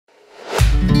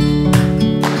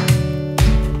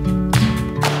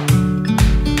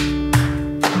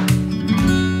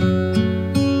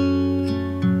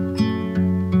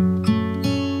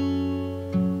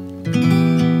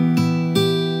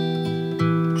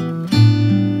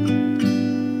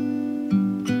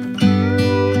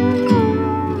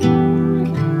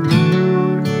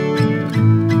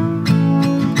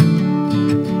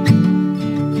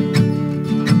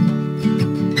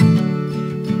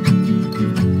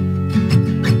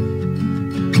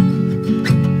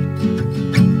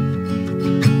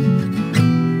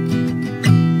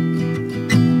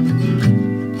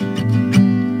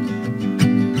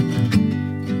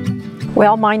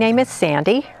Well, my name is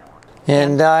Sandy.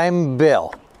 And I'm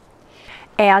Bill.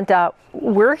 And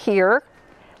we're here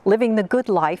living the good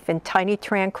life in tiny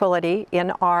tranquility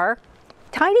in our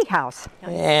tiny house.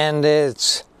 And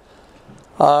it's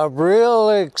a real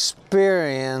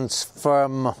experience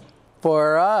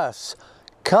for us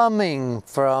coming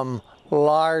from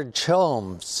large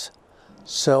homes.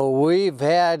 So we've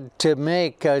had to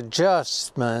make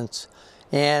adjustments,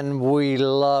 and we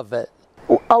love it.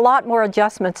 A lot more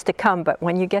adjustments to come, but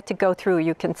when you get to go through,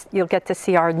 you'll get to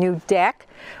see our new deck,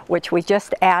 which we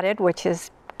just added, which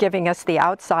is giving us the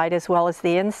outside as well as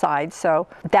the inside. So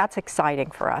that's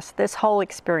exciting for us. This whole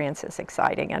experience is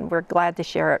exciting, and we're glad to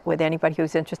share it with anybody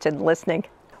who's interested in listening.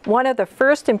 One of the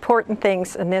first important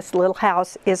things in this little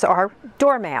house is our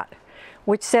doormat,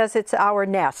 which says it's our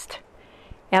nest.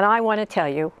 And I want to tell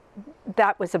you,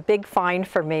 that was a big find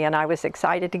for me, and I was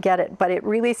excited to get it. But it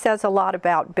really says a lot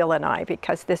about Bill and I,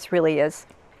 because this really is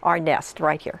our nest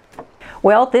right here.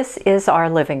 Well, this is our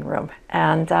living room,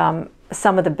 and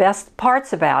some of the best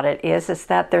parts about it is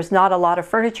that there's not a lot of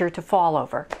furniture to fall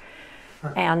over.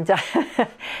 And,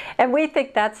 and we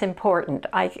think that's important.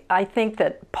 I think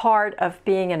that part of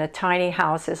being in a tiny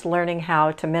house is learning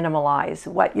how to minimalize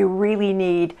what you really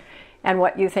need and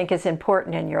what you think is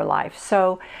important in your life.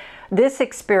 So this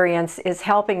experience is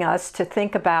helping us to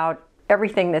think about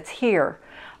everything that's here.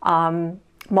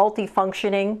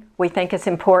 Multifunctioning, we think, is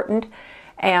important.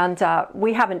 And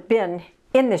we haven't been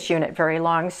in this unit very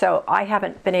long, so I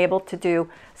haven't been able to do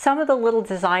some of the little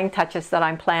design touches that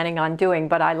I'm planning on doing,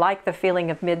 but I like the feeling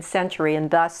of mid-century,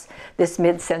 and thus this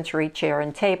mid-century chair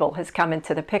and table has come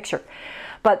into the picture.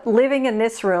 But living in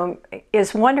this room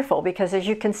is wonderful because, as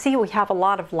you can see, we have a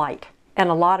lot of light and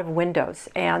a lot of windows,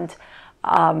 and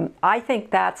I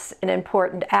think that's an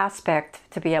important aspect,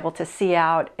 to be able to see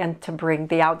out and to bring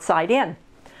the outside in.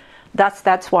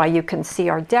 That's why you can see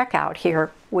our deck out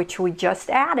here, which we just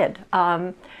added.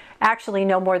 Actually,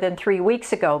 no more than 3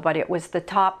 weeks ago, but it was the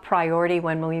top priority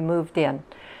when we moved in.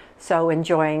 So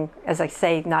enjoying, as I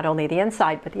say, not only the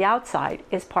inside, but the outside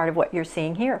is part of what you're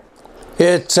seeing here.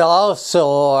 It's also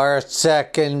our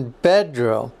second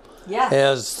bedroom. Yes.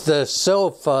 As the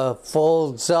sofa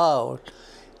folds out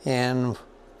and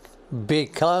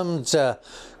becomes a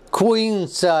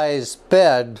queen-size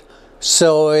bed.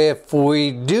 So if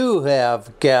we do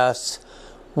have guests,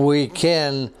 we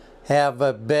can have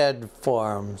a bed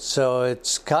for them. So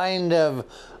it's kind of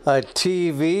a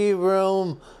TV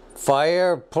room,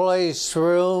 fireplace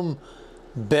room,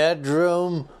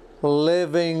 bedroom,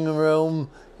 living room,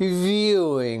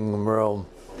 viewing room.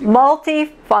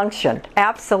 Multifunction,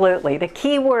 absolutely. The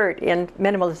key word in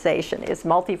minimalization is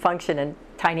multifunction and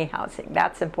tiny housing.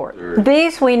 That's important. Sure.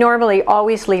 These we normally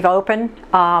always leave open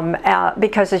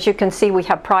because, as you can see, we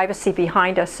have privacy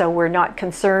behind us, so we're not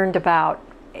concerned about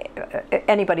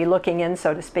anybody looking in,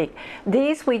 so to speak.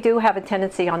 These we do have a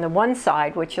tendency on the one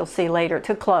side, which you'll see later,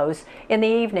 to close in the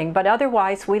evening, but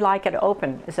otherwise we like it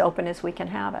open as we can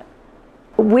have it.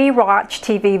 We watch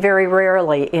TV very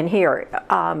rarely in here.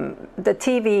 The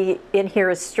TV in here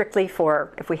is strictly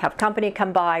for if we have company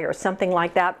come by or something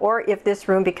like that, or if this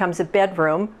room becomes a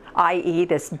bedroom, i.e.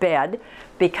 this bed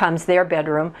becomes their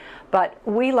bedroom. But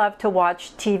we love to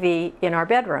watch TV in our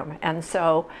bedroom, and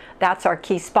so that's our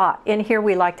key spot. In here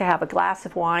we like to have a glass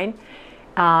of wine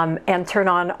and turn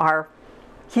on our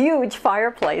huge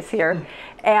fireplace here,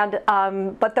 and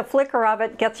but the flicker of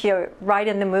it gets you right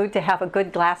in the mood to have a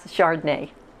good glass of Chardonnay.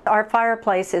 Our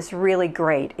fireplace is really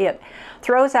great. It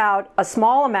throws out a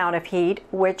small amount of heat,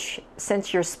 which,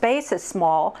 since your space is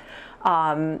small,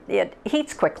 it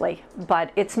heats quickly,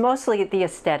 but it's mostly the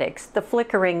aesthetics. The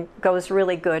flickering goes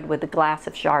really good with a glass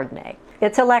of Chardonnay.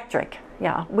 It's electric,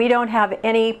 yeah. We don't have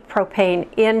any propane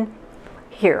in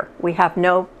here. We have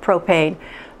no propane.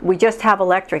 We just have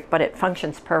electric, but it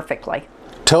functions perfectly.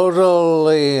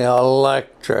 Totally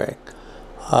electric.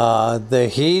 The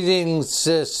heating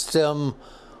system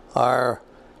are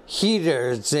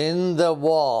heaters in the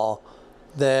wall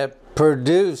that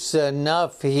produce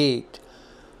enough heat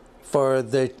for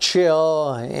the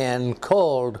chill and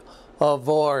cold of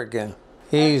Oregon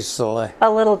easily. A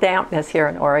little dampness here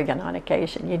in Oregon on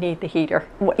occasion. You need the heater.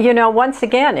 You know, once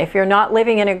again, if you're not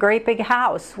living in a great big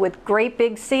house with great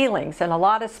big ceilings and a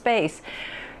lot of space,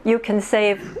 you can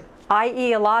save,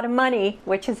 i.e. a lot of money,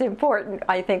 which is important,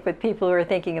 I think, with people who are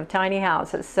thinking of tiny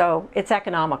houses. So it's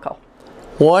economical.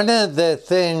 One of the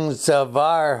things of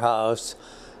our house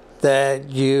that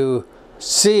you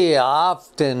see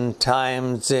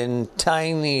oftentimes in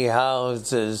tiny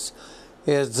houses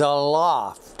is a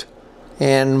loft.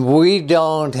 And we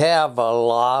don't have a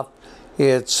loft.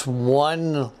 It's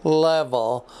one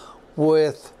level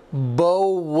with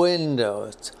bow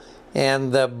windows.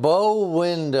 And the bow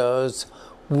windows,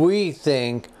 we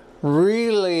think,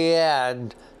 really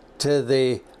add to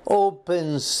the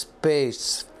open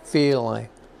space feeling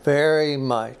very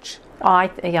much.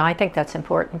 Yeah, I think that's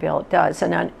important, Bill. It does.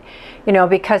 And, you know,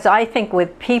 because I think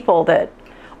with people that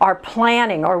are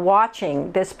planning or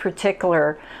watching this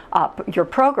particular, your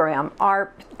program,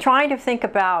 are trying to think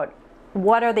about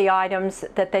what are the items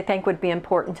that they think would be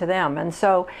important to them. And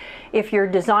so if you're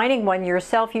designing one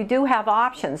yourself, you do have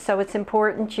options. So it's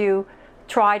important you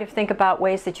try to think about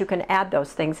ways that you can add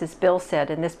those things. As Bill said,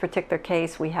 in this particular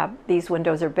case, we have these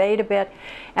windows are bayed a bit,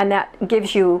 and that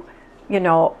gives you, you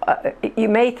know, you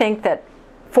may think that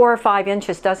 4 or 5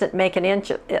 inches doesn't make an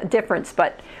inch difference,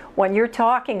 but when you're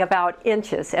talking about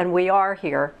inches, and we are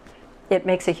here, it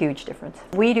makes a huge difference.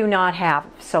 We do not have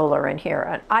solar in here.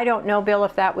 And I don't know, Bill,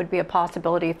 if that would be a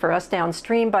possibility for us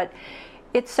downstream, but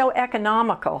it's so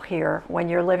economical here when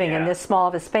you're living in this small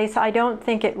of a space. I don't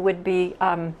think it would be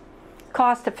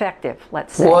cost effective,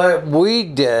 let's say. What we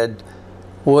did,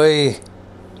 we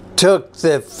took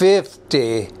the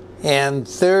 50 and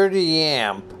 30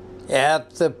 amp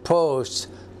at the post,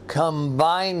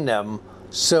 combined them,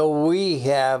 so we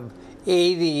have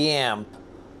 80 amp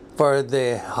for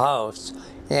the house,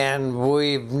 and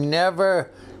we've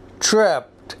never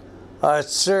tripped a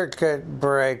circuit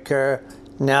breaker.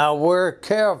 Now we're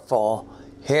careful.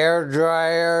 Hair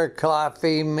dryer,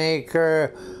 coffee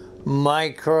maker,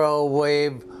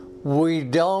 microwave, we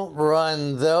don't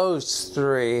run those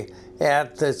 3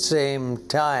 at the same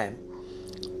time.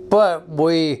 But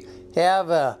we have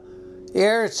a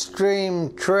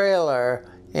Airstream trailer,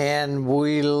 and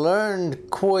we learned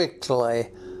quickly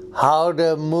how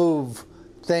to move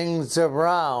things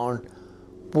around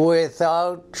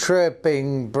without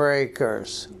tripping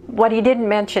breakers. What he didn't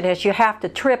mention is you have to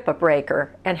trip a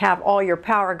breaker and have all your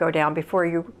power go down before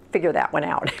you figure that one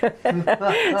out.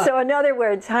 So in other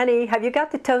words, honey, have you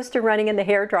got the toaster running and the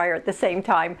hairdryer at the same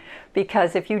time?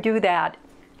 Because if you do that,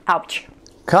 ouch.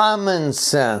 Common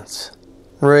sense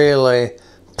really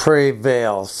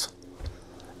prevails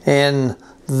in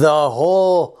the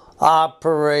whole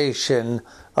operation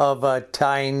of a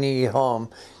tiny home.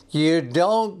 You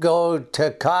don't go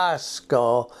to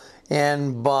Costco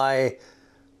and buy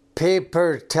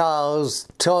paper towels,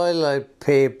 toilet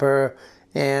paper,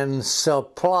 and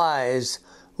supplies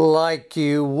like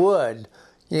you would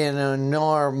in a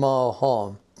normal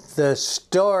home. The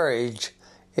storage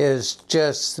is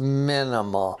just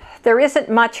minimal. There isn't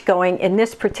much going in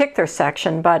this particular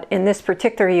section, but in this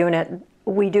particular unit,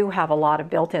 we do have a lot of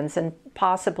built-ins, and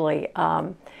possibly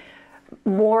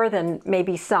more than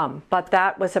maybe some, but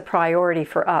that was a priority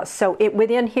for us. So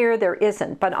within here there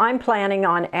isn't, but I'm planning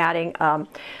on adding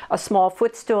a small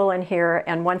footstool in here,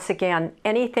 and once again,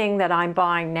 anything that I'm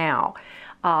buying now,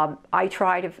 I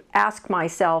try to ask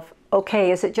myself,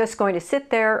 okay, is it just going to sit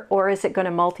there or is it going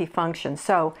to multifunction?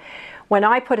 So when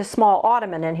I put a small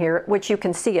ottoman in here, which you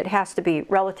can see it has to be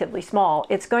relatively small,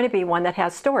 it's going to be one that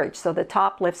has storage, so the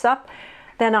top lifts up.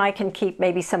 Then I can keep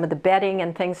maybe some of the bedding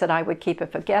and things that I would keep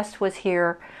if a guest was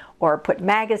here, or put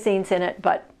magazines in it.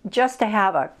 But just to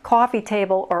have a coffee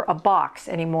table or a box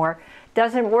anymore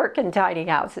doesn't work in tiny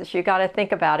houses. You got to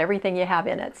think about everything you have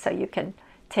in it so you can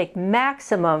take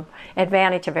maximum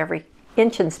advantage of every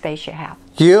inch in space you have.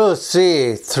 You'll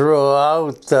see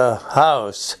throughout the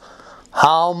house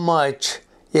how much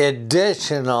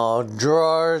additional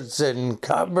drawers and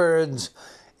cupboards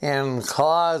and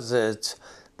closets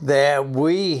that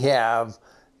we have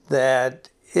that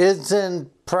isn't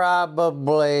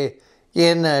probably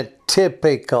in a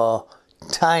typical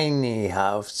tiny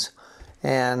house.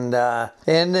 And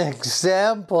an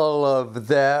example of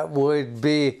that would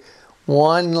be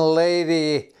one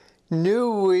lady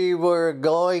knew we were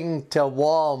going to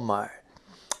Walmart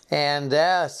and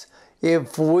asked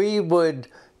if we would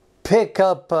pick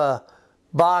up a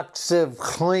box of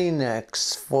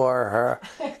Kleenex for her.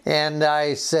 And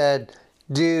I said,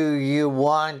 "Do you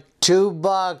want 2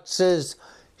 boxes?"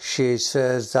 She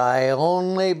says, "I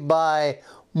only buy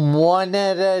one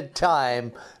at a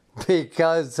time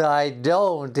because I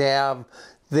don't have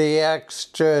the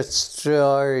extra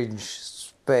storage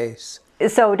space."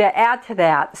 So to add to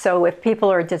that, so if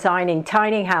people are designing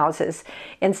tiny houses,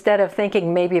 instead of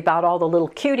thinking maybe about all the little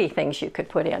cutie things you could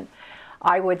put in,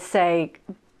 I would say,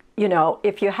 you know,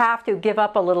 if you have to give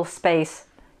up a little space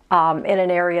in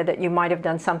an area that you might have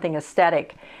done something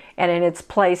aesthetic, and in its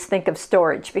place think of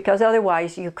storage, because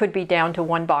otherwise you could be down to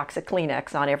 1 box of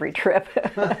Kleenex on every trip.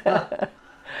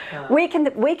 We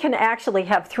can actually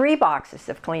have 3 boxes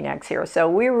of Kleenex here, so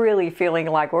we're really feeling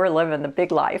like we're living the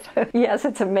big life. Yes,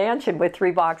 it's a mansion with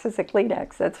 3 boxes of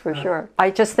Kleenex, that's for sure.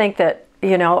 I just think that,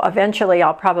 you know, eventually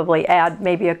I'll probably add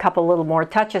maybe a couple little more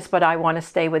touches, but I want to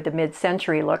stay with the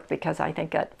mid-century look because I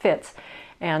think that fits.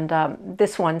 And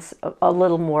this one's a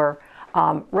little more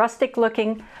rustic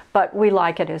looking, but we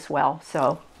like it as well.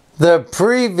 So the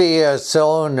previous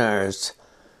owners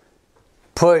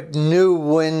put new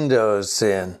windows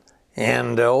in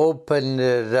and opened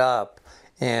it up,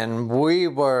 and we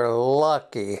were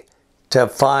lucky to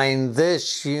find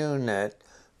this unit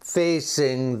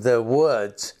facing the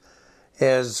woods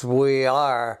as we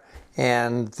are,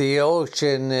 and the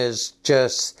ocean is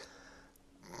just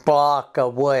a block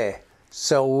away.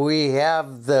 So we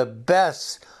have the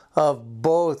best of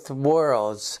both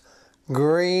worlds,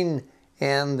 green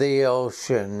and the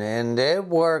ocean, and it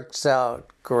works out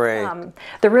great.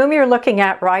 The room you're looking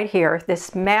at right here,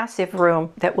 this massive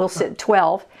room that will sit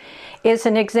 12, is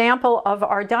an example of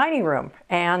our dining room.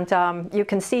 And you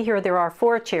can see here there are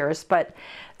 4 chairs, but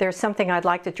there's something I'd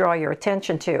like to draw your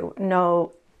attention to.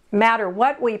 No matter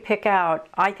what we pick out,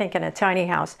 I think in a tiny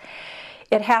house,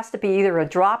 it has to be either a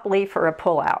drop leaf or a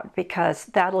pull-out, because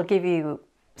that'll give you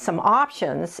some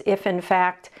options if in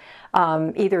fact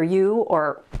either you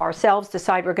or ourselves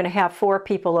decide we're going to have 4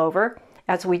 people over,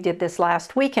 as we did this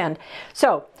last weekend.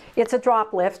 So it's a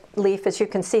drop leaf. As you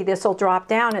can see, this will drop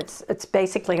down. It's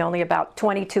basically only about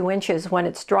 22 inches when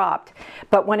it's dropped.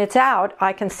 But when it's out,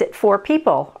 I can sit 4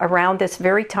 people around this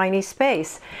very tiny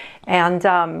space. And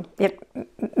it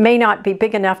may not be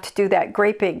big enough to do that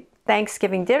great big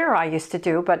Thanksgiving dinner I used to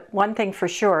do, but one thing for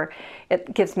sure,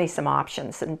 it gives me some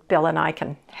options, and Bill and I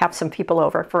can have some people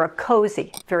over for a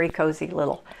cozy, very cozy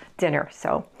little dinner.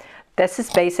 So this is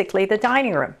basically the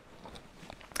dining room.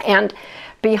 And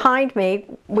behind me,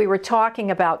 we were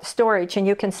talking about storage, and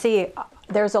you can see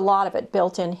there's a lot of it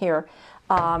built in here.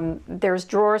 There's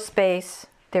drawer space,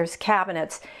 there's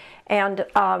cabinets, and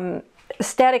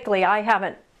aesthetically, I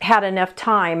haven't had enough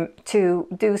time to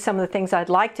do some of the things I'd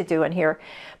like to do in here,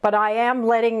 but I am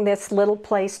letting this little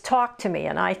place talk to me,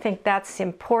 and I think that's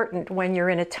important when you're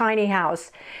in a tiny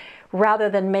house.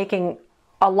 Rather than making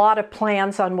a lot of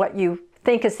plans on what you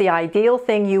think is the ideal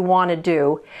thing you want to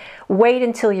do, wait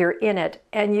until you're in it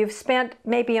and you've spent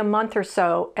maybe a month or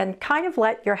so, and kind of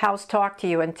let your house talk to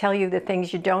you and tell you the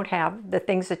things you don't have, the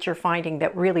things that you're finding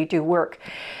that really do work.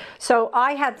 So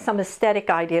I had some aesthetic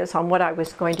ideas on what I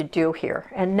was going to do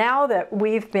here, and now that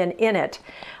we've been in it,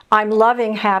 I'm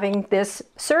loving having this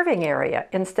serving area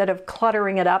instead of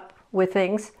cluttering it up with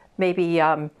things. Maybe,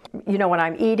 you know, when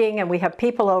I'm eating and we have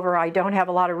people over, I don't have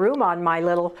a lot of room on my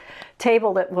little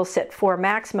table that will sit 4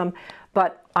 maximum,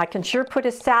 but I can sure put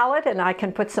a salad, and I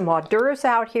can put some hors d'oeuvres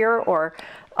out here, or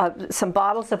some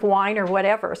bottles of wine or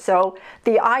whatever. So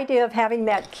the idea of having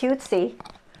that cutesy,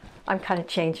 I'm kind of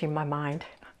changing my mind.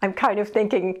 I'm kind of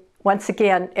thinking, once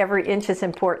again, every inch is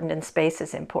important and space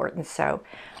is important. So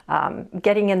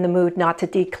getting in the mood not to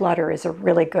declutter is a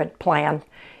really good plan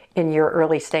in your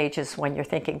early stages when you're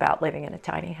thinking about living in a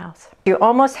tiny house. You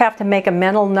almost have to make a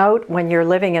mental note when you're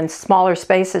living in smaller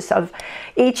spaces of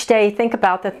each day, think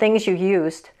about the things you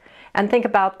used and think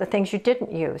about the things you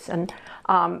didn't use. And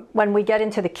when we get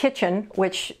into the kitchen,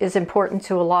 which is important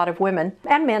to a lot of women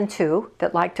and men too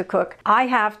that like to cook, I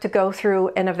have to go through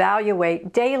and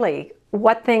evaluate daily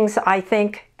what things I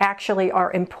think actually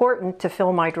are important to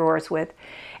fill my drawers with.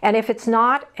 And if it's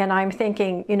not, and I'm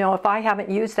thinking, you know, if I haven't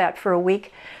used that for a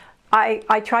week,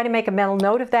 I try to make a mental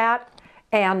note of that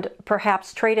and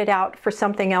perhaps trade it out for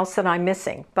something else that I'm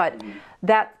missing. But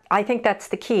I think that's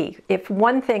the key. If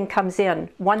one thing comes in,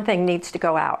 one thing needs to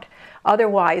go out.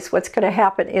 Otherwise, what's going to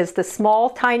happen is the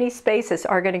small, tiny spaces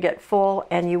are going to get full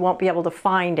and you won't be able to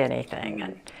find anything.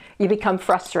 And you become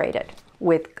frustrated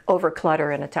with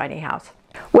overclutter in a tiny house.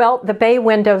 Well, the bay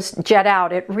windows jet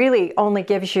out. It really only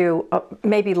gives you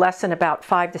maybe less than about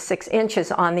 5 to 6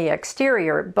 inches on the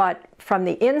exterior, but from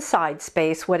the inside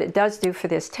space, what it does do for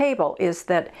this table is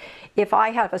that if I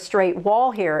have a straight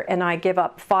wall here and I give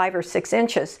up 5 or 6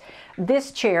 inches,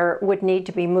 this chair would need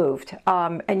to be moved.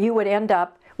 And you would end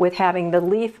up with having the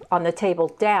leaf on the table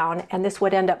down, and this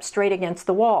would end up straight against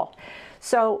the wall.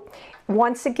 So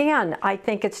once again, I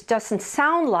think it doesn't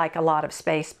sound like a lot of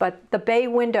space, but the bay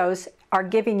windows are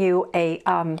giving you a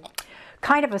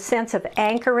kind of a sense of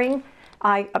anchoring.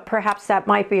 Perhaps that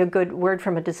might be a good word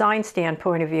from a design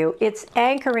standpoint of view. It's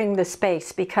anchoring the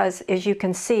space because, as you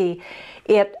can see,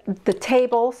 the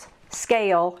tables,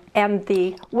 scale, and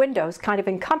the windows kind of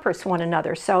encompass one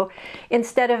another. So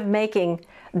instead of making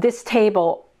this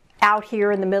table out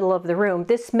here in the middle of the room.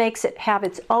 This makes it have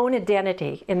its own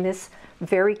identity in this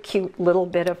very cute little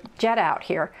bit of jet out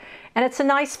here. And it's a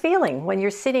nice feeling when you're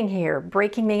sitting here,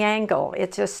 breaking the angle.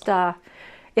 It just,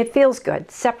 it feels good.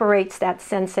 Separates that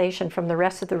sensation from the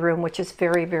rest of the room, which is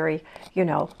very, very, you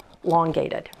know,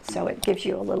 elongated. So it gives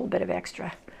you a little bit of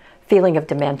extra feeling of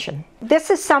dimension. This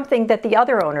is something that the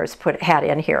other owners had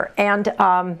in here. And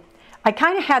I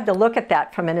kind of had to look at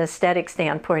that from an aesthetic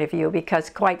standpoint of view because,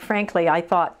 quite frankly, I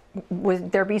thought,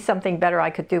 would there be something better I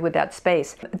could do with that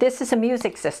space? This is a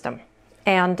music system,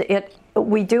 and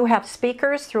we do have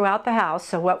speakers throughout the house,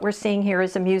 so what we're seeing here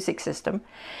is a music system.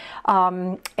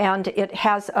 And it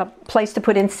has a place to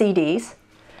put in CDs.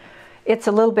 It's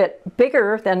a little bit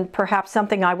bigger than perhaps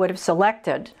something I would have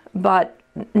selected, but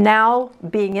now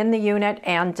being in the unit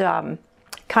and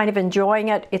kind of enjoying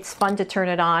it, it's fun to turn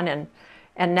it on,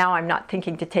 and now I'm not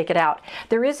thinking to take it out.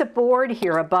 There is a board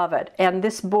here above it, and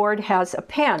this board has a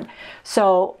pen.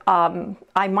 So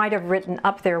I might have written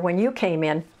up there when you came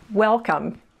in,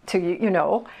 welcome to, you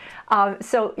know.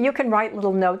 So you can write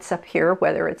little notes up here,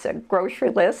 whether it's a grocery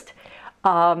list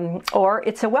or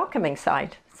it's a welcoming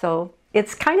sign. So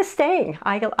it's kind of staying.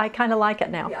 I kind of like it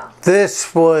now. Yeah.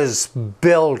 This was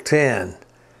built in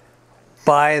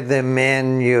by the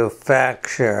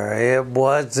manufacturer. It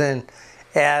wasn't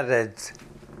added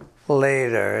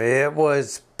later. It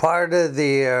was part of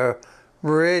the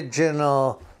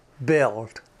original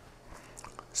build.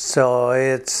 So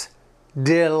it's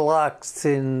deluxe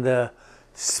in the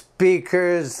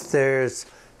speakers. There's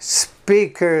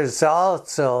speakers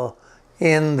also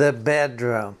in the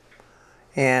bedroom.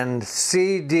 And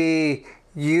CD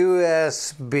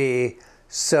USB,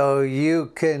 so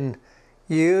you can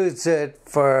use it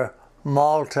for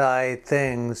multi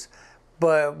things.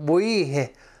 But we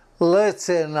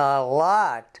listen a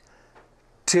lot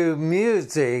to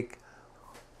music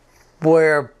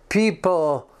where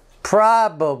people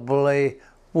probably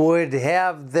would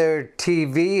have their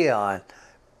TV on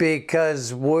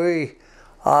because we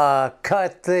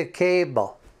cut the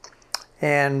cable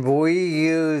and we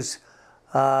use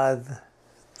the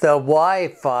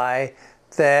Wi-Fi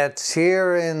that's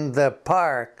here in the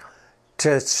park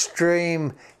to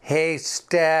stream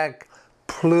Haystack,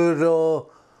 Pluto,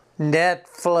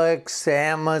 Netflix,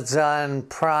 Amazon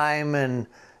Prime, and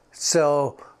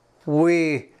so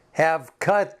we have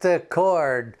cut the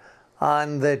cord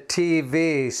on the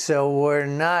TV, so we're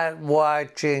not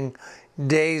watching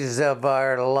Days of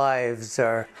Our Lives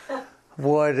or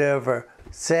whatever.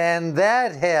 And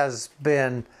that has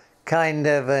been kind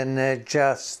of an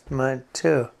adjustment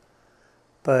too.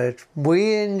 But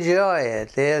we enjoy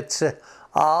it. It's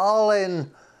all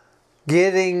in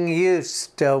getting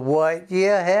used to what you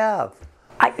have.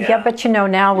 Yeah, but you know,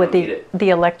 now with the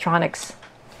electronics,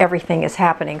 everything is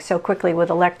happening so quickly with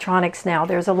electronics now.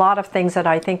 There's a lot of things that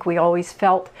I think we always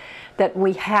felt that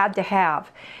we had to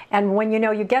have. And when, you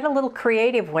know, you get a little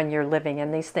creative when you're living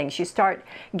in these things, you start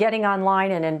getting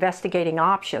online and investigating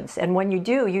options. And when you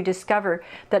do, you discover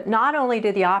that not only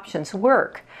do the options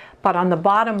work, but on the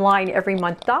bottom line every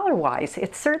month dollar-wise,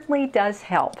 it certainly does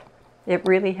help. It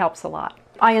really helps a lot.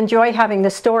 I enjoy having the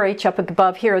storage up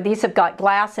above here. These have got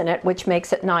glass in it, which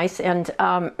makes it nice, and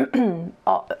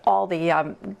all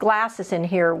the glasses in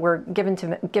here were given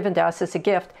to us as a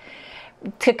gift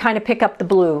to kind of pick up the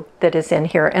blue that is in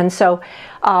here. And so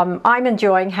I'm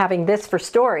enjoying having this for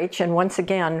storage. And once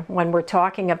again, when we're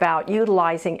talking about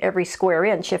utilizing every square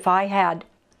inch, if I had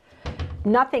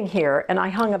nothing here and I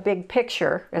hung a big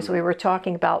picture, as we were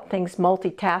talking about things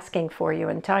multitasking for you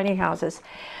in tiny houses,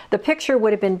 the picture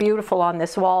would have been beautiful on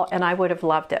this wall and I would have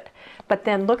loved it. But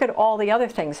then look at all the other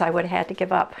things I would have had to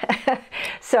give up.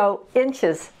 So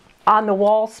inches on the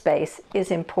wall space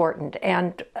is important,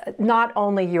 and not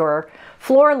only your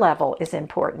floor level is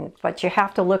important, but you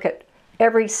have to look at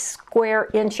every square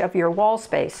inch of your wall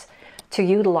space to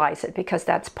utilize it, because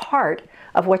that's part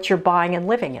of what you're buying and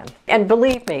living in. And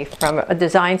believe me, from a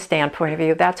design standpoint of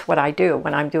view, that's what I do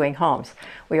when I'm doing homes.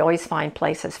 We always find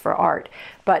places for art,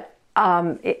 but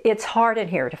it's hard in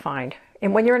here to find.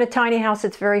 And when you're in a tiny house,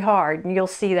 it's very hard, and you'll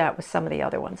see that with some of the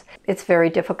other ones. It's very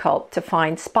difficult to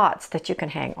find spots that you can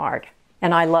hang art.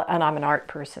 And I'm an art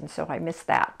person, so I miss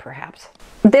that perhaps.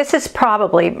 This is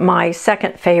probably my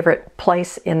second favorite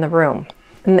place in the room,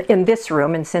 in this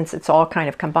room, and since it's all kind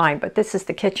of combined, but this is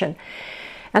the kitchen.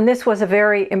 And this was a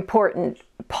very important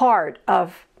part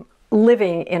of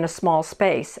living in a small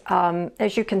space.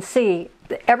 As you can see,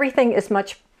 everything is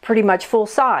pretty much full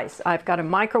size. I've got a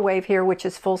microwave here, which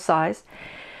is full size,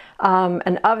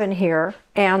 an oven here,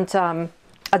 and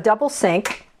a double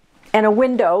sink, and a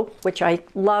window, which I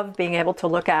love being able to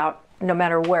look out no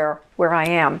matter where I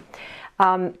am.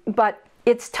 But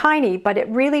it's tiny, but it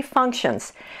really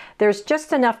functions. There's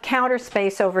just enough counter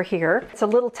space over here. It's a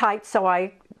little tight, so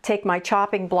I take my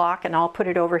chopping block and I'll put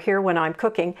it over here when I'm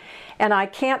cooking. And I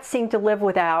can't seem to live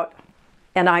without,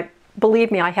 and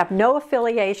believe me, I have no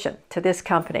affiliation to this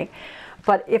company,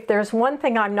 but if there's one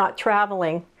thing I'm not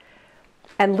traveling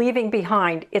and leaving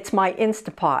behind, it's my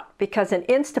Instapot, because an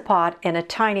Instapot in a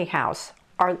tiny house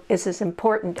is as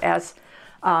important as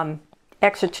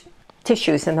extra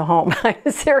tissues in the home.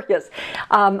 I'm serious.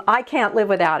 I can't live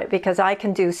without it because I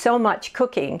can do so much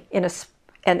cooking and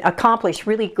accomplish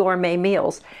really gourmet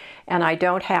meals, and I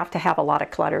don't have to have a lot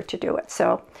of clutter to do it.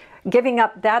 So giving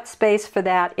up that space for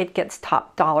that, it gets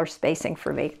top dollar spacing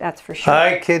for me, that's for sure.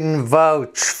 I can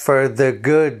vouch for the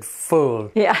good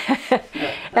food. Yeah,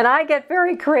 and I get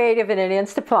very creative in an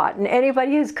Instapot, and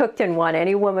anybody who's cooked in one,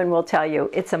 any woman will tell you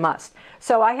it's a must.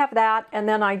 So I have that, and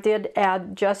then I did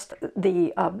add just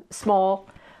the small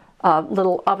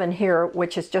little oven here,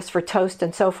 which is just for toast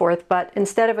and so forth. But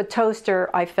instead of a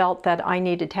toaster, I felt that I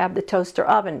needed to have the toaster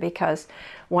oven because,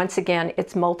 once again,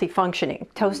 it's multifunctioning.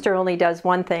 Toaster only does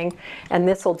one thing, and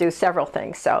this will do several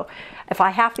things. So if I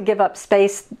have to give up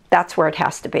space, that's where it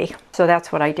has to be. So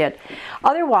that's what I did.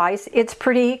 Otherwise, it's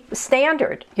pretty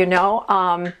standard, you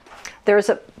know. There's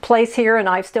a place here, and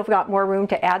I've still got more room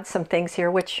to add some things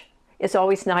here, which is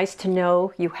always nice to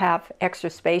know you have extra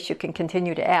space you can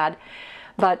continue to add.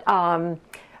 But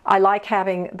I like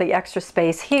having the extra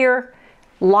space here.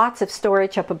 Lots of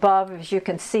storage up above, as you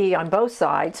can see, on both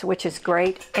sides, which is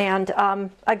great. And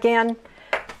again,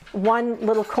 one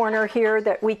little corner here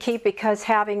that we keep because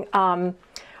having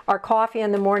our coffee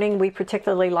in the morning, we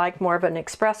particularly like more of an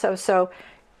espresso. So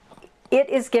it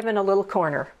is given a little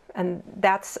corner. And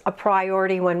that's a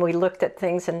priority when we looked at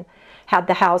things and had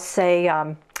the house say,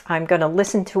 I'm going to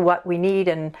listen to what we need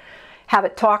and have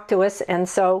it talk to us. And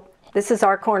so this is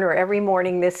our corner every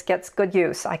morning. This gets good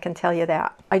use, I can tell you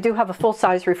that. I do have a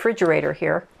full-size refrigerator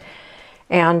here,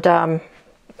 and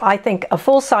I think a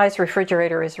full-size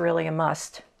refrigerator is really a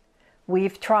must.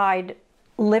 We've tried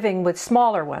living with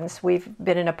smaller ones. We've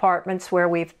been in apartments where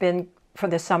we've been for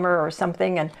the summer or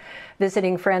something and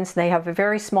visiting friends, and they have a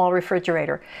very small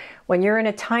refrigerator. When you're in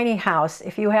a tiny house,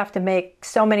 if you have to make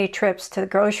so many trips to the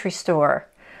grocery store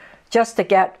just to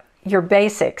get your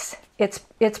basics,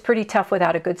 it's pretty tough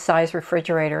without a good size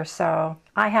refrigerator. So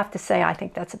I have to say I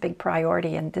think that's a big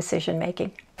priority in decision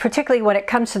making. Particularly when it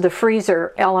comes to the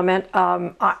freezer element,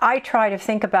 I try to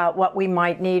think about what we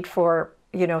might need for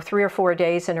 3 or 4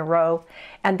 days in a row,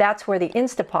 and that's where the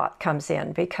Instapot comes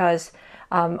in, because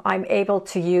I'm able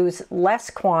to use less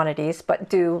quantities but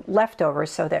do leftovers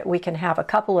so that we can have a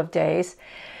couple of days.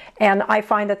 And I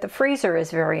find that the freezer is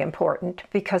very important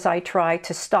because I try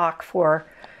to stock for,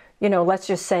 let's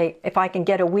just say if I can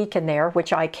get a week in there,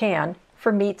 which I can,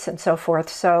 for meats and so forth.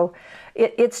 So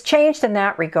it's changed in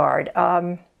that regard.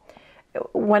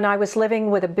 When I was living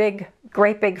with a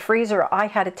great big freezer, I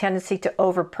had a tendency to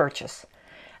over purchase.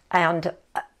 And,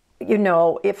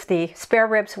 if the spare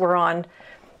ribs were on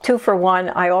 2 for 1,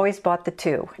 I always bought the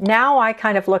 2. Now I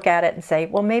kind of look at it and say,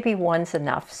 well, maybe 1's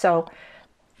enough. So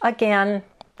again,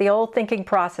 the old thinking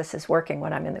process is working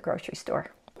when I'm in the grocery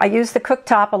store. I use the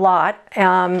cooktop a lot.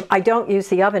 I don't use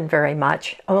the oven very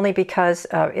much, only because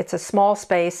it's a small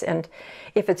space, and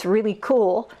if it's really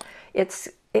cool,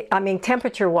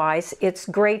 temperature-wise, it's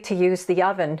great to use the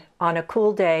oven on a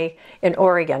cool day in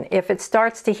Oregon. If it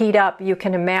starts to heat up, you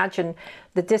can imagine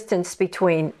the distance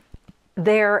between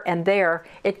there and there.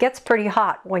 It gets pretty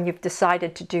hot when you've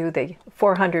decided to do the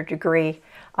 400-degree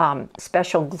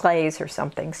special glaze or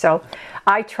something. So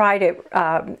I try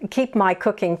to keep my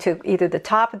cooking to either the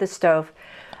top of the stove,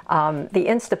 the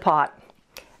Instapot,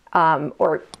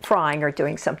 or frying or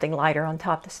doing something lighter on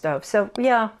top of the stove. So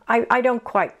yeah, I don't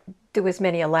quite do as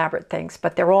many elaborate things,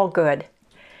 but they're all good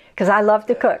because I love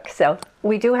to cook. So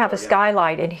we do have a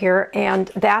skylight in here, and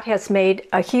that has made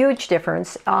a huge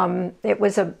difference. It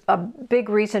was a big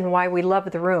reason why we love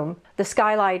the room. The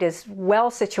skylight is well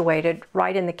situated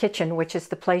right in the kitchen, which is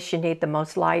the place you need the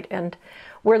most light. And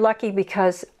we're lucky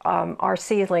because our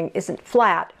ceiling isn't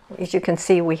flat. As you can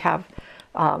see, we have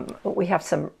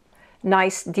some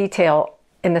nice detail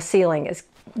in the ceiling, is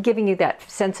giving you that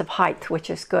sense of height, which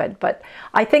is good. But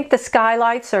I think the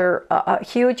skylights are a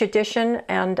huge addition,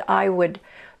 and I would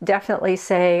definitely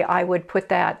say I would put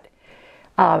that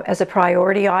as a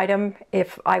priority item.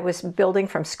 If I was building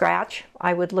from scratch,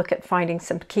 I would look at finding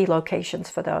some key locations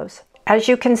for those. As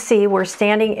you can see, we're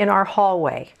standing in our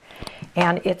hallway,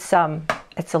 and it's a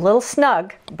little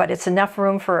snug, but it's enough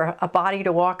room for a body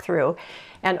to walk through.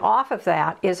 And off of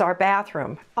that is our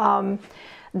bathroom.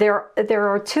 There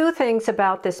are two things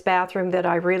about this bathroom that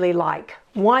I really like.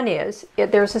 One is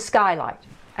there's a skylight,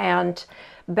 and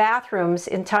bathrooms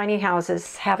in tiny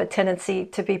houses have a tendency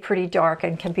to be pretty dark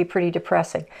and can be pretty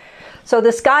depressing. So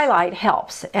the skylight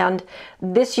helps, and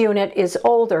this unit is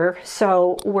older,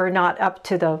 so we're not up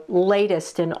to the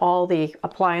latest in all the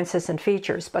appliances and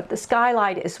features, but the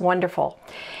skylight is wonderful.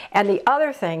 And the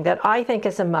other thing that I think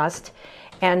is a must,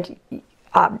 and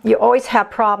you always have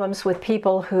problems with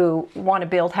people who want to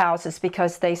build houses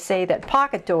because they say that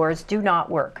pocket doors do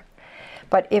not work.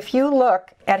 But if you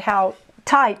look at how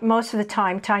tight most of the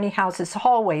time tiny houses'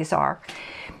 hallways are,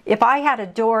 if I had a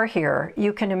door here,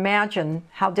 you can imagine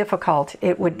how difficult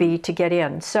it would be to get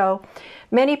in. So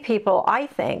many people, I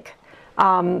think,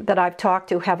 that I've talked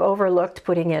to have overlooked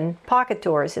putting in pocket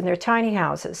doors in their tiny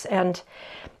houses. And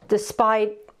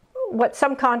despite what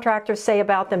some contractors say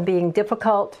about them being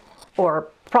difficult or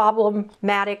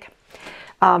problematic,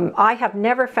 I have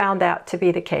never found that to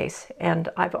be the case. And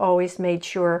I've always made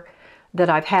sure that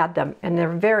I've had them, and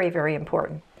they're very, very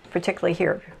important, particularly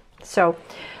here. So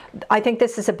I think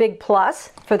this is a big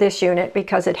plus for this unit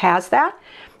because it has that.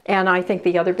 And I think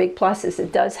the other big plus is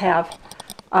it does have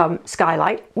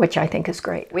skylight, which I think is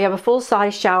great. We have a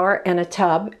full-size shower and a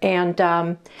tub, and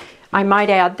I might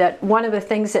add that one of the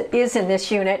things that is in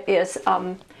this unit is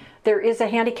there is a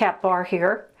handicap bar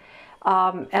here,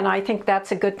 and I think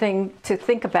that's a good thing to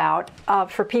think about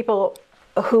for people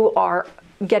who are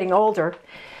getting older,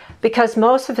 because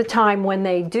most of the time when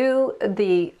they do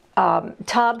the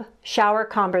tub shower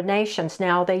combinations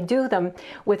now, they do them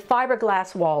with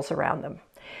fiberglass walls around them.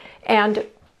 And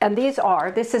this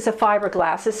is a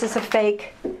fiberglass, this is a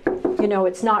fake, you know,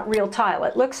 it's not real tile.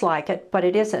 It looks like it, but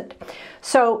it isn't.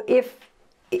 So if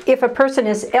a person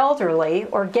is elderly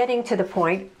or getting to the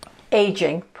point,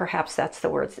 aging, perhaps that's the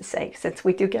word to say, since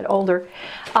we do get older,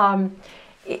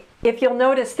 if you'll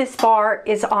notice, this bar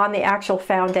is on the actual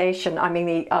foundation, I mean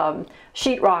the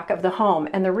sheetrock of the home,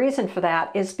 and the reason for that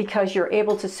is because you're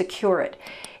able to secure it.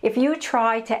 If you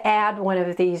try to add one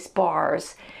of these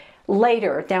bars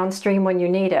later, downstream when you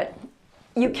need it,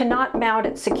 you cannot mount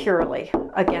it securely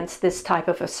against this type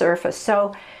of a surface.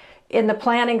 So in the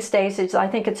planning stages, I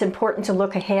think it's important to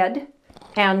look ahead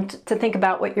and to think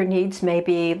about what your needs may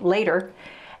be later.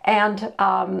 And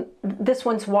this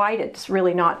one's white, it's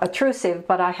really not obtrusive,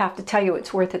 but I have to tell you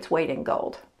it's worth its weight in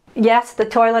gold. Yes, the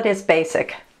toilet is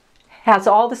basic. Has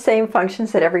all the same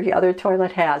functions that every other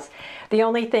toilet has. The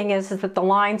only thing is that the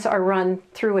lines are run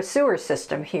through a sewer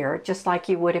system here, just like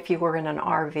you would if you were in an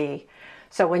RV.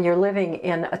 So when you're living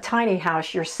in a tiny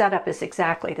house, your setup is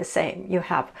exactly the same. You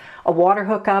have a water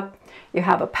hookup, you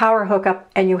have a power hookup,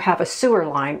 and you have a sewer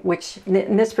line, which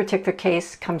in this particular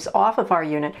case comes off of our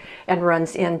unit and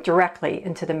runs in directly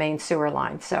into the main sewer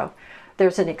line. So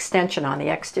there's an extension on the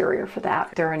exterior for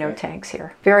that. There are no tanks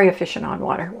here. Very efficient on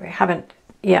water. We haven't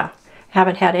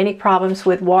had any problems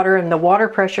with water, and the water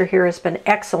pressure here has been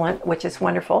excellent, which is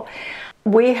wonderful.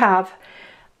 We have,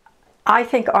 I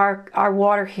think our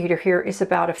water heater here is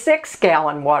about a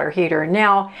 6-gallon water heater.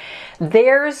 Now,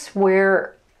 there's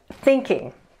where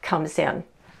thinking comes in.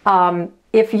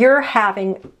 If you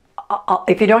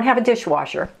don't have a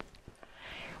dishwasher,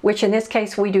 which in this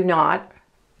case we do not,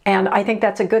 and I think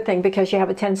that's a good thing because you have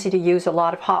a tendency to use a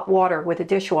lot of hot water with a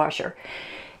dishwasher.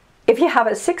 If you have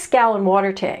a 6-gallon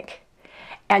water tank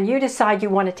and you decide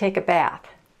you want to take a bath,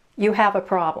 you have a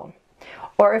problem.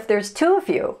 Or if there's two of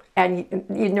you, and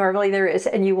normally there is,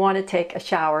 and you want to take a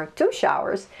shower, 2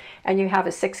 showers, and you have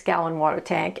a 6-gallon water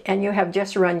tank, and you have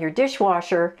just run your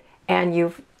dishwasher, and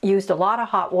you've used a lot of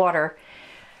hot water,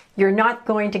 you're not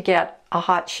going to get a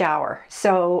hot shower.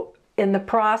 So in the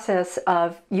process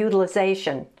of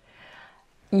utilization,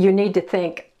 you need to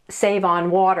think, save on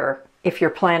water if you're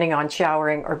planning on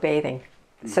showering or bathing.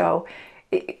 So,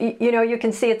 you know, you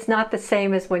can see it's not the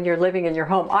same as when you're living in your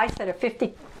home. I said a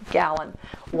 50-gallon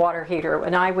water heater,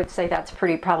 and I would say that's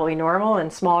probably normal in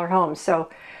smaller homes. So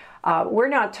we're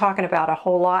not talking about a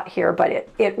whole lot here, but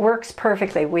it works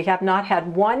perfectly. We have not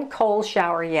had one cold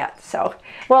shower yet. So,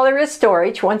 well, there is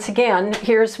storage. Once again,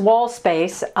 here's wall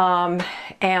space, and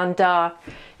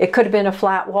it could have been a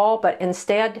flat wall, but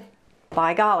instead,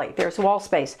 by golly, there's wall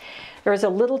space. There's a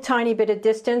little tiny bit of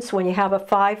distance when you have a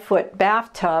 5-foot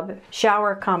bathtub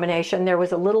shower combination. There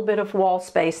was a little bit of wall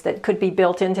space that could be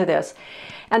built into this,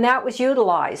 and that was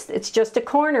utilized. It's just a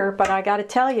corner, but I got to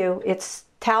tell you, it's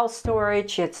towel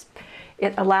storage. It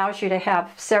allows you to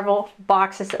have several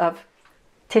boxes of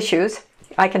tissues.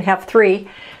 I can have 3,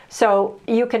 so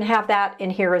you can have that in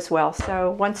here as well.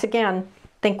 So once again,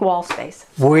 think wall space.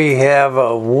 We have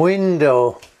a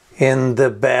window in the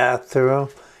bathroom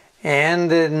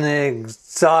and an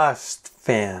exhaust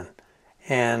fan.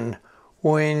 And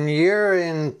when you're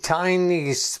in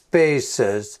tiny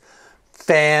spaces,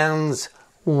 fans,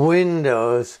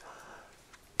 windows,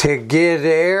 to get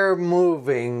air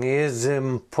moving is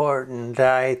important,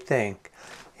 I think.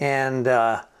 And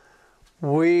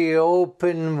we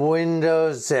open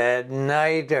windows at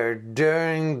night or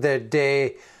during the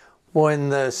day when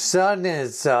the sun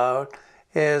is out.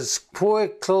 As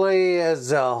quickly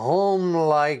as a home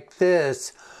like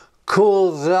this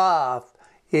cools off,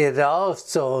 it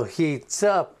also heats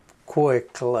up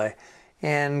quickly.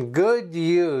 And good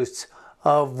use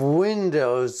of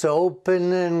windows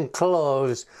open and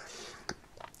closed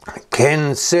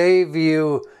can save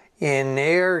you in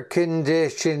air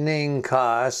conditioning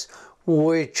costs,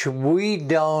 which we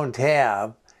don't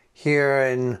have here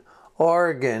in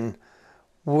Oregon.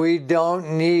 We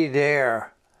don't need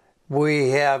air. We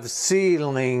have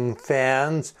ceiling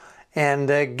fans, and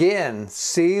again,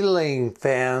 ceiling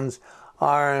fans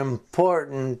are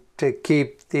important to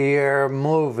keep the air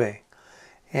moving.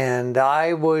 And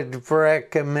I would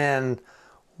recommend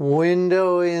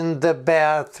window in the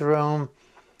bathroom,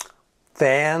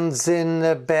 fans in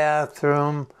the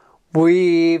bathroom.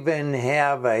 We even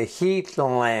have a heat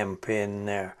lamp in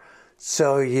there,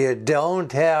 so you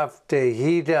don't have to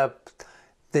heat up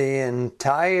the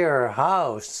entire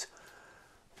house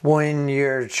when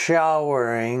you're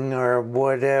showering or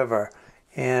whatever.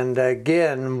 And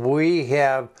again, we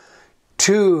have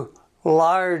 2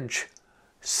 large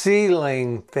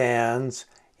ceiling fans,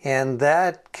 and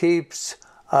that keeps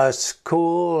us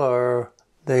cool or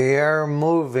the air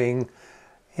moving,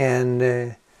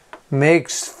 and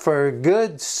makes for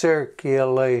good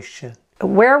circulation.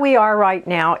 Where we are right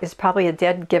now is probably a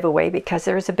dead giveaway because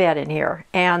there's a bed in here.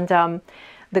 And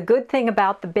the good thing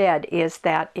about the bed is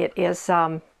that it is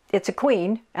it's a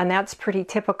queen, and that's pretty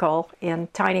typical in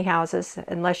tiny houses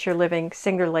unless you're living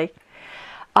singularly.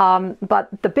 But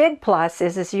the big plus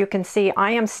is, as you can see,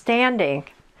 I am standing,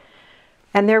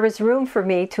 and there is room for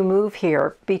me to move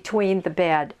here between the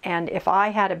bed. And if I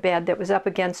had a bed that was up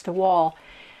against a wall,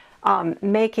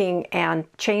 making and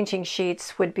changing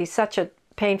sheets would be such a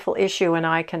painful issue, and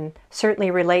I can certainly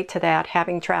relate to that,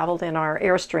 having traveled in our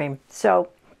Airstream. So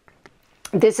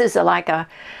this is like a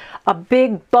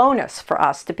big bonus for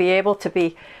us to be able to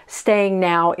be staying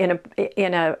now in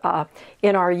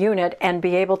our unit and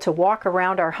be able to walk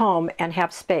around our home and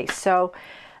have space. So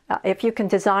if you can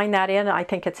design that in, I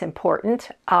think it's important.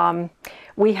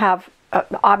 We have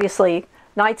obviously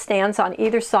nightstands on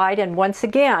either side, and once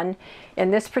again,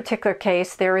 in this particular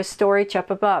case, there is storage up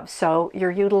above, so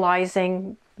you're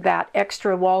utilizing that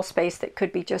extra wall space that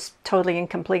could be just totally and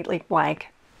completely blank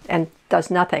and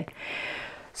does nothing.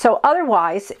 So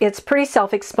otherwise, it's pretty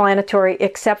self-explanatory,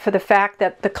 except for the fact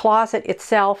that the closet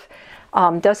itself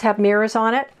does have mirrors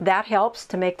on it. That helps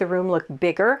to make the room look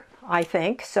bigger, I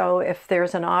think. So if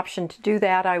there's an option to do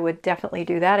that, I would definitely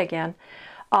do that again.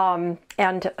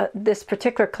 This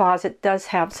particular closet does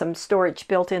have some storage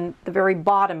built in the very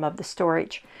bottom of the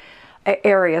storage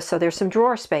area, so there's some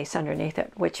drawer space underneath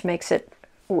it, which makes it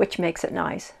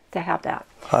nice to have that.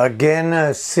 Again,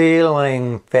 a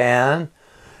ceiling fan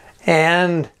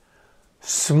and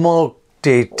smoke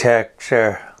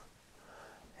detector.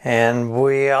 And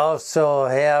we also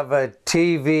have a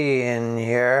TV in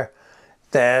here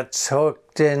that's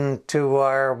hooked into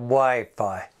our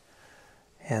Wi-Fi.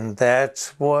 And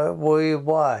that's what we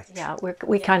watch. Yeah,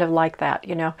 we kind of like that,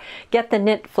 you know. Get the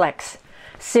Netflix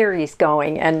series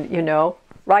going, and, you know,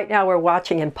 right now we're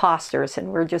watching Imposters,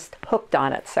 and we're just hooked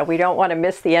on it, so we don't want to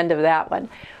miss the end of that one.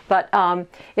 But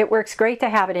it works great to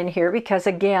have it in here because,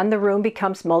 again, the room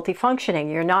becomes multifunctioning.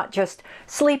 You're not just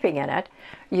sleeping in it.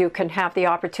 You can have the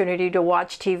opportunity to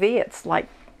watch TV. It's like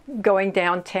going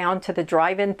downtown to the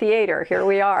drive-in theater. Here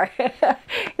we are.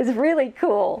 It's really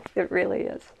cool. It really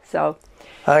is. So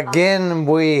again,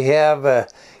 we have a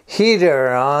heater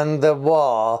on the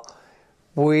wall.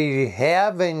 We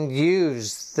haven't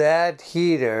used that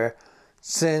heater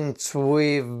since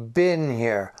we've been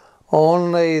here.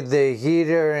 Only the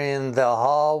heater in the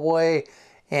hallway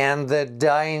and the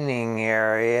dining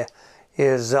area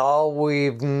is all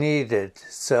we've needed.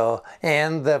 So,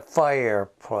 and the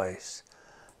fireplace.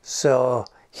 So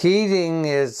heating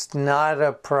is not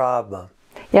a problem.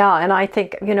 Yeah, and I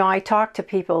think, you know, I talk to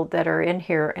people that are in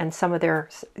here, and some of their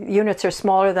units are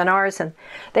smaller than ours, and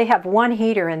they have one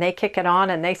heater and they kick it on,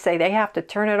 and they say they have to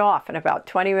turn it off in about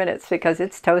 20 minutes because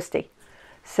it's toasty.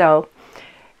 So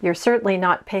you're certainly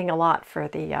not paying a lot for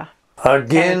the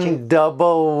again, energy.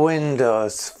 Double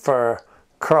windows for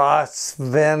cross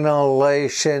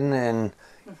ventilation and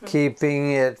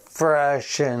keeping it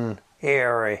fresh and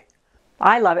airy.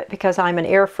 I love it because I'm an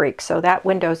air freak, so that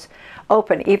window's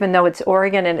open. Even though it's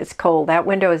Oregon and it's cold, that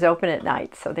window is open at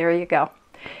night, so there you go.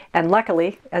 And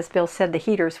luckily, as Bill said, the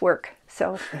heaters work,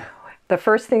 so the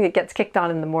first thing that gets kicked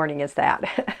on in the morning is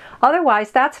that.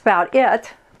 Otherwise, that's about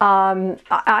it.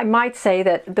 I might say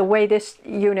that the way this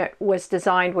unit was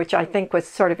designed, which I think was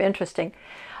sort of interesting,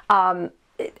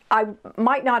 I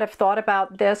might not have thought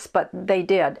about this, but they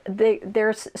did.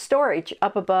 There's storage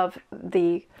up above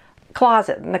the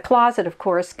closet, and the closet, of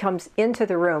course, comes into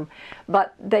the room,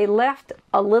 but they left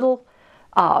a little,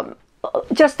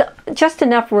 just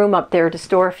enough room up there to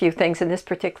store a few things. In this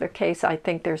particular case, I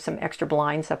think there's some extra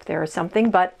blinds up there or something,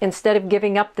 but instead of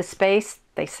giving up the space,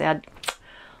 they said,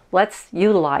 let's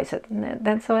utilize it. And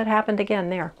then so it happened again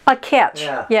there. A catch,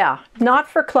 yeah. Not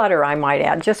for clutter, I might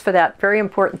add, just for that very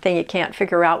important thing you can't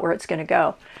figure out where it's going to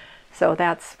go. So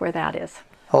that's where that is.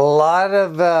 A lot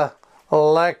of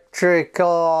electrical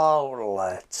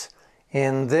outlets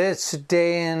in this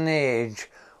day and age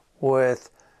with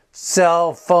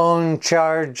cell phone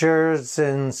chargers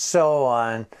and so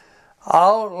on.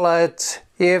 Outlets,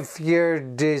 if you're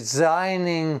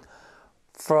designing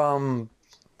from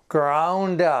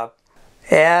ground up,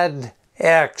 add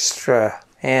extra,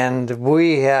 and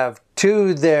we have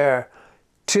two there,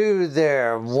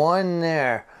 one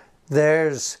there,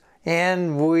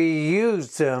 and we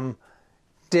use them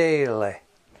daily.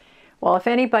 Well, if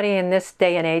anybody in this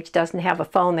day and age doesn't have a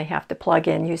phone they have to plug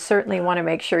in, you certainly want to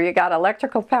make sure you got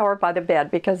electrical power by the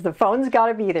bed, because the phone's got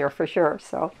to be there for sure.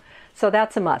 So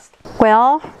that's a must.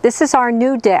 Well, this is our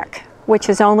new deck, which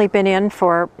has only been in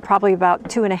for probably about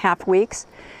 2.5 weeks.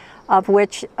 Of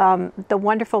which the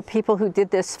wonderful people who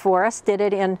did this for us did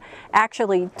it in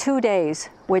actually 2 days,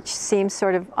 which seems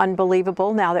sort of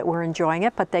unbelievable now that we're enjoying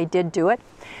it, but they did do it.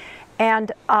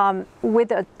 And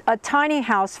with a tiny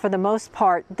house, for the most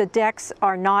part, the decks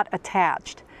are not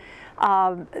attached.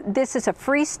 This is a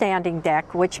freestanding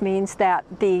deck, which means that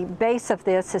the base of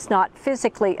this is not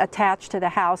physically attached to the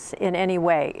house in any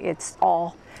way. It's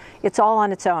all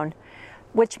on its own,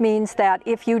 which means that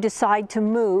if you decide to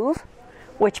move,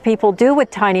 which people do with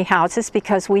tiny houses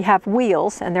because we have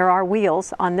wheels, and there are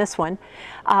wheels on this one.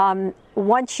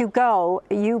 Once you go,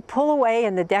 you pull away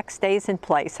and the deck stays in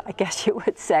place, I guess you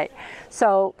would say.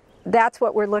 So that's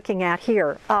what we're looking at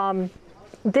here.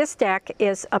 This deck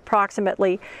is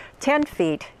approximately 10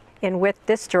 feet in width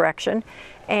this direction,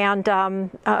 and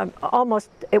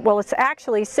it's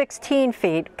actually 16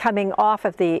 feet coming off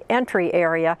of the entry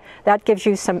area. That gives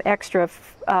you some extra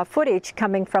footage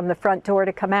coming from the front door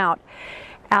to come out.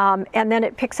 And then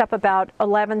it picks up about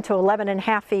 11 to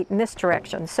 11.5 feet in this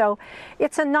direction. So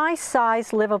it's a nice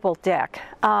size livable deck.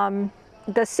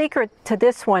 The secret to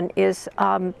this one is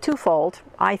twofold,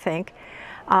 I think,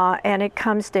 and it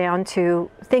comes down to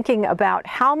thinking about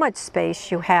how much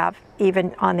space you have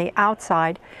even on the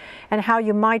outside and how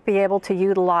you might be able to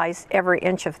utilize every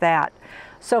inch of that.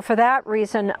 So for that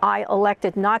reason, I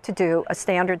elected not to do a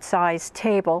standard size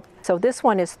table. So this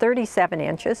one is 37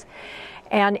 inches.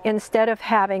 And instead of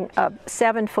having a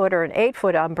 7-foot or an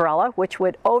 8-foot umbrella, which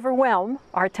would overwhelm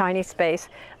our tiny space,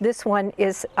 this one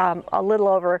is a little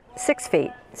over 6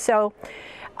 feet. So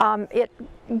it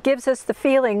gives us the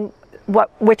feeling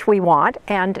which we want,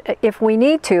 and if we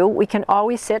need to, we can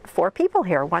always sit 4 people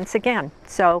here once again.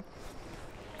 So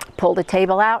pull the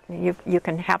table out and you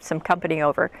can have some company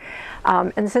over.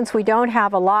 And since we don't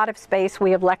have a lot of space,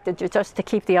 we elected just to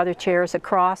keep the other chairs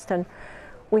across, and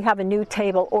we have a new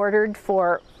table ordered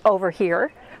for over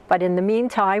here, but in the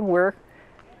meantime we're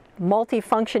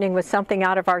multi-functioning with something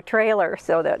out of our trailer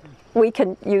so that we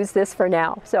can use this for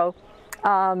now. So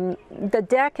the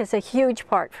deck is a huge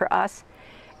part for us,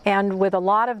 and with a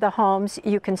lot of the homes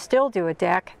you can still do a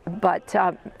deck, but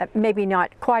maybe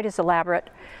not quite as elaborate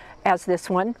as this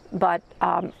one, but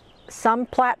some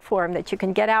platform that you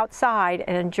can get outside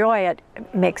and enjoy it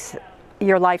makes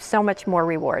your life so much more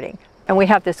rewarding. And we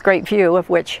have this great view of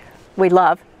which we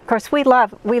love. Of course, we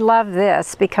love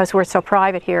this because we're so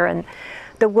private here, and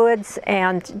the woods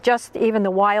and just even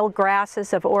the wild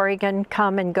grasses of Oregon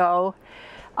come and go.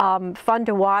 Fun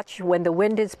to watch when the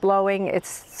wind is blowing. It's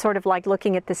sort of like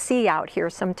looking at the sea out here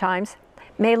sometimes.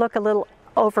 May look a little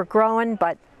overgrown,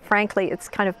 but frankly, it's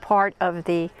kind of part of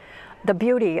the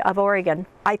beauty of Oregon.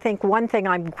 I think one thing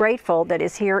I'm grateful that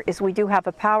is here is we do have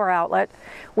a power outlet,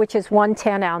 which is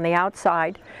 110 on the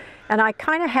outside. And I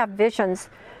kind of have visions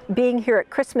being here at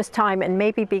Christmas time and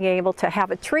maybe being able to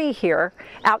have a tree here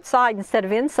outside instead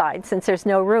of inside, since there's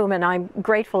no room, and I'm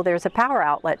grateful there's a power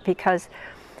outlet, because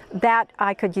that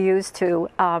I could use to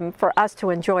for us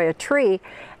to enjoy a tree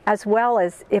as well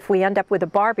as if we end up with a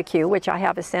barbecue, which I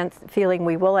have a feeling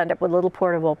we will end up with a little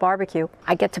portable barbecue,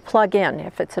 I get to plug in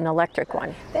if it's an electric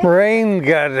one. Rain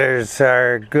gutters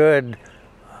are good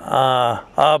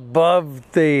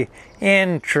above the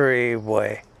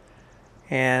entryway,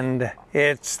 and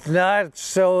it's not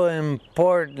so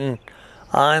important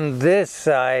on this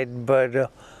side,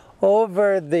 but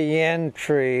over the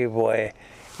entryway.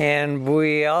 And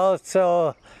we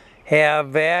also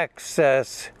have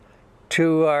access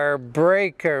to our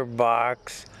breaker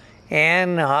box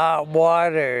and hot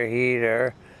water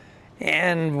heater,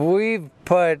 and we've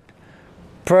put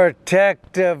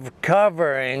protective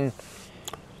covering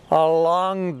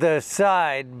along the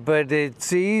side, but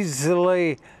it's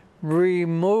easily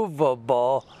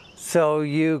removable so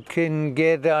you can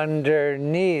get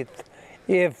underneath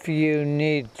if you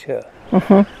need to.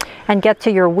 And get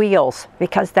to your wheels,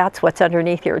 because that's what's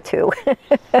underneath here too.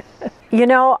 You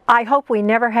know, I hope we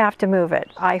never have to move it.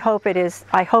 I hope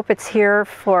it's here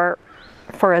for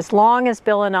as long as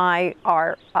Bill and I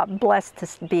are blessed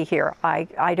to be here.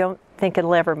 I don't think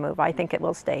it'll ever move. I think it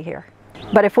will stay here.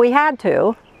 But if we had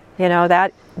to, you know,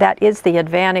 that is the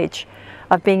advantage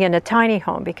of being in a tiny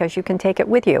home, because you can take it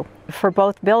with you. For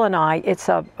both Bill and I, it's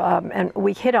and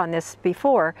we hit on this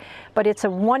before, but it's a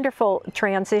wonderful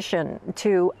transition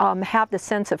to have the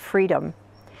sense of freedom.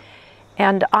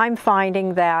 And I'm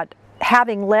finding that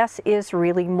having less is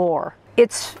really more.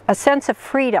 It's a sense of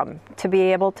freedom to be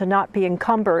able to not be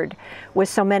encumbered with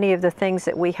so many of the things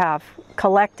that we have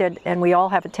collected, and we all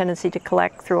have a tendency to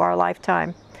collect through our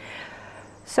lifetime.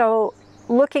 So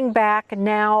looking back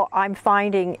now, I'm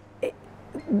finding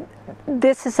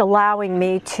this is allowing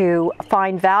me to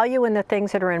find value in the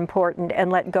things that are important and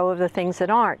let go of the things that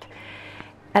aren't.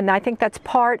 And I think that's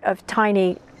part of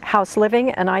tiny house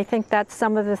living, and I think that's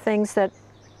some of the things that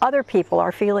other people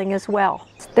are feeling as well.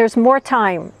 There's more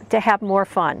time to have more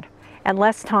fun and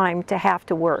less time to have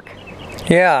to work.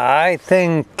 Yeah, I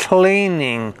think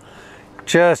cleaning,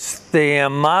 just the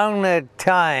amount of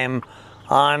time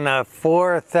on a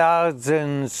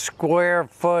 4,000 square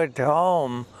foot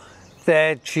home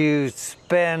that you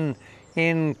spend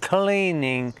in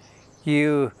cleaning,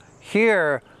 you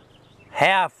hear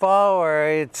half hour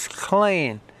it's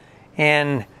clean.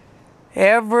 And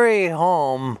every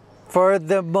home, for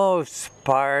the most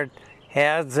part,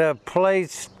 has a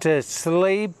place to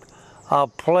sleep, a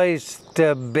place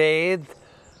to bathe,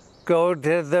 go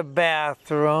to the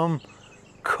bathroom,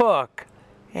 cook,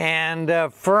 and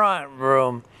a front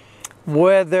room.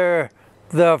 Whether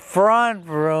the front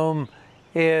room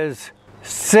is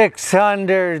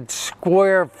 600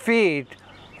 square feet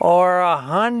or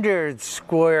 100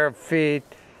 square feet,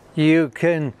 you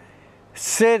can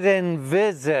sit and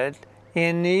visit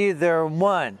in either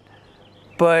one.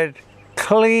 But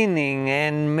cleaning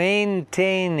and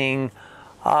maintaining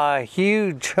a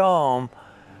huge home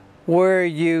where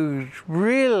you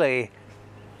really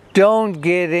don't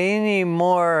get any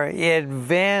more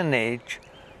advantage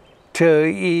to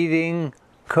eating,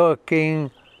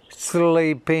 cooking,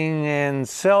 sleeping, and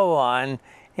so on.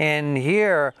 And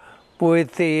here,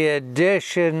 with the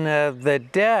addition of the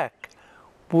deck,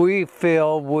 we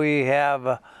feel we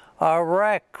have a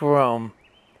rec room.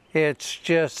 It's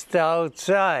just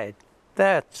outside,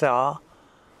 that's all.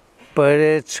 But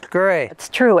it's great. It's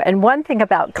true. And one thing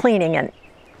about cleaning, and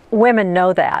women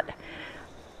know that,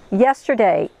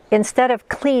 yesterday, instead of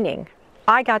cleaning,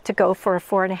 I got to go for a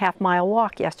 4.5-mile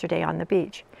walk yesterday on the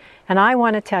beach. And I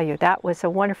want to tell you, that was a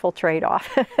wonderful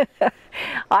trade-off.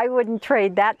 I wouldn't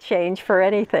trade that change for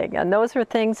anything. And those are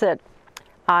things that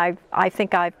I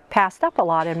think I've passed up a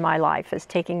lot in my life, is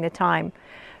taking the time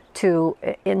to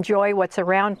enjoy what's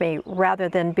around me rather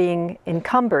than being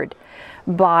encumbered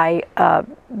by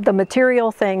the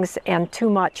material things and too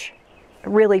much,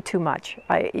 really too much.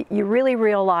 You really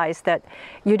realize that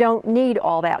you don't need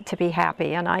all that to be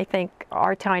happy, and I think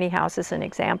our tiny house is an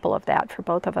example of that for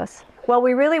both of us. Well,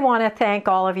 we really want to thank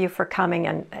all of you for coming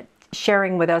and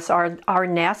sharing with us our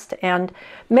nest, and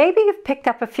maybe you've picked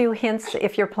up a few hints.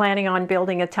 If you're planning on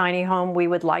building a tiny home, we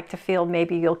would like to feel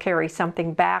maybe you'll carry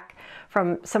something back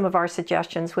from some of our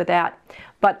suggestions with that.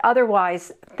 But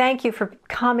otherwise, thank you for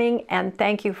coming, and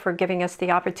thank you for giving us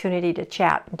the opportunity to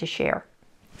chat and to share.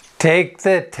 Take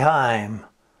the time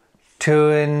to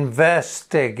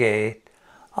investigate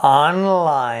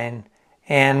online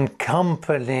and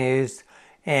companies,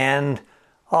 and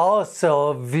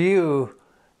also view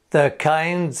the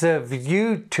kinds of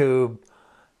YouTube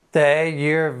that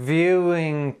you're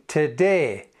viewing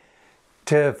today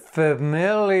to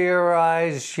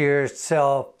familiarize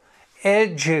yourself,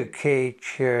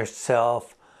 educate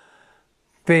yourself,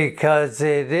 because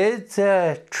it is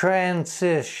a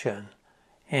transition,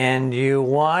 and you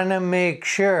want to make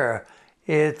sure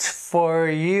it's for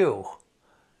you.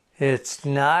 It's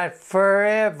not for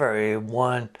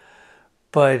everyone,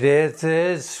 but it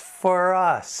is for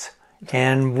us,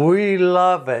 and we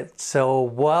love it. So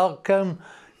welcome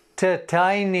to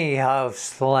Tiny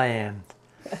House Land,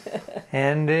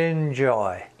 and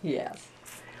enjoy. Yes.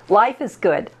 Life is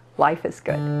good. Life is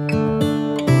good.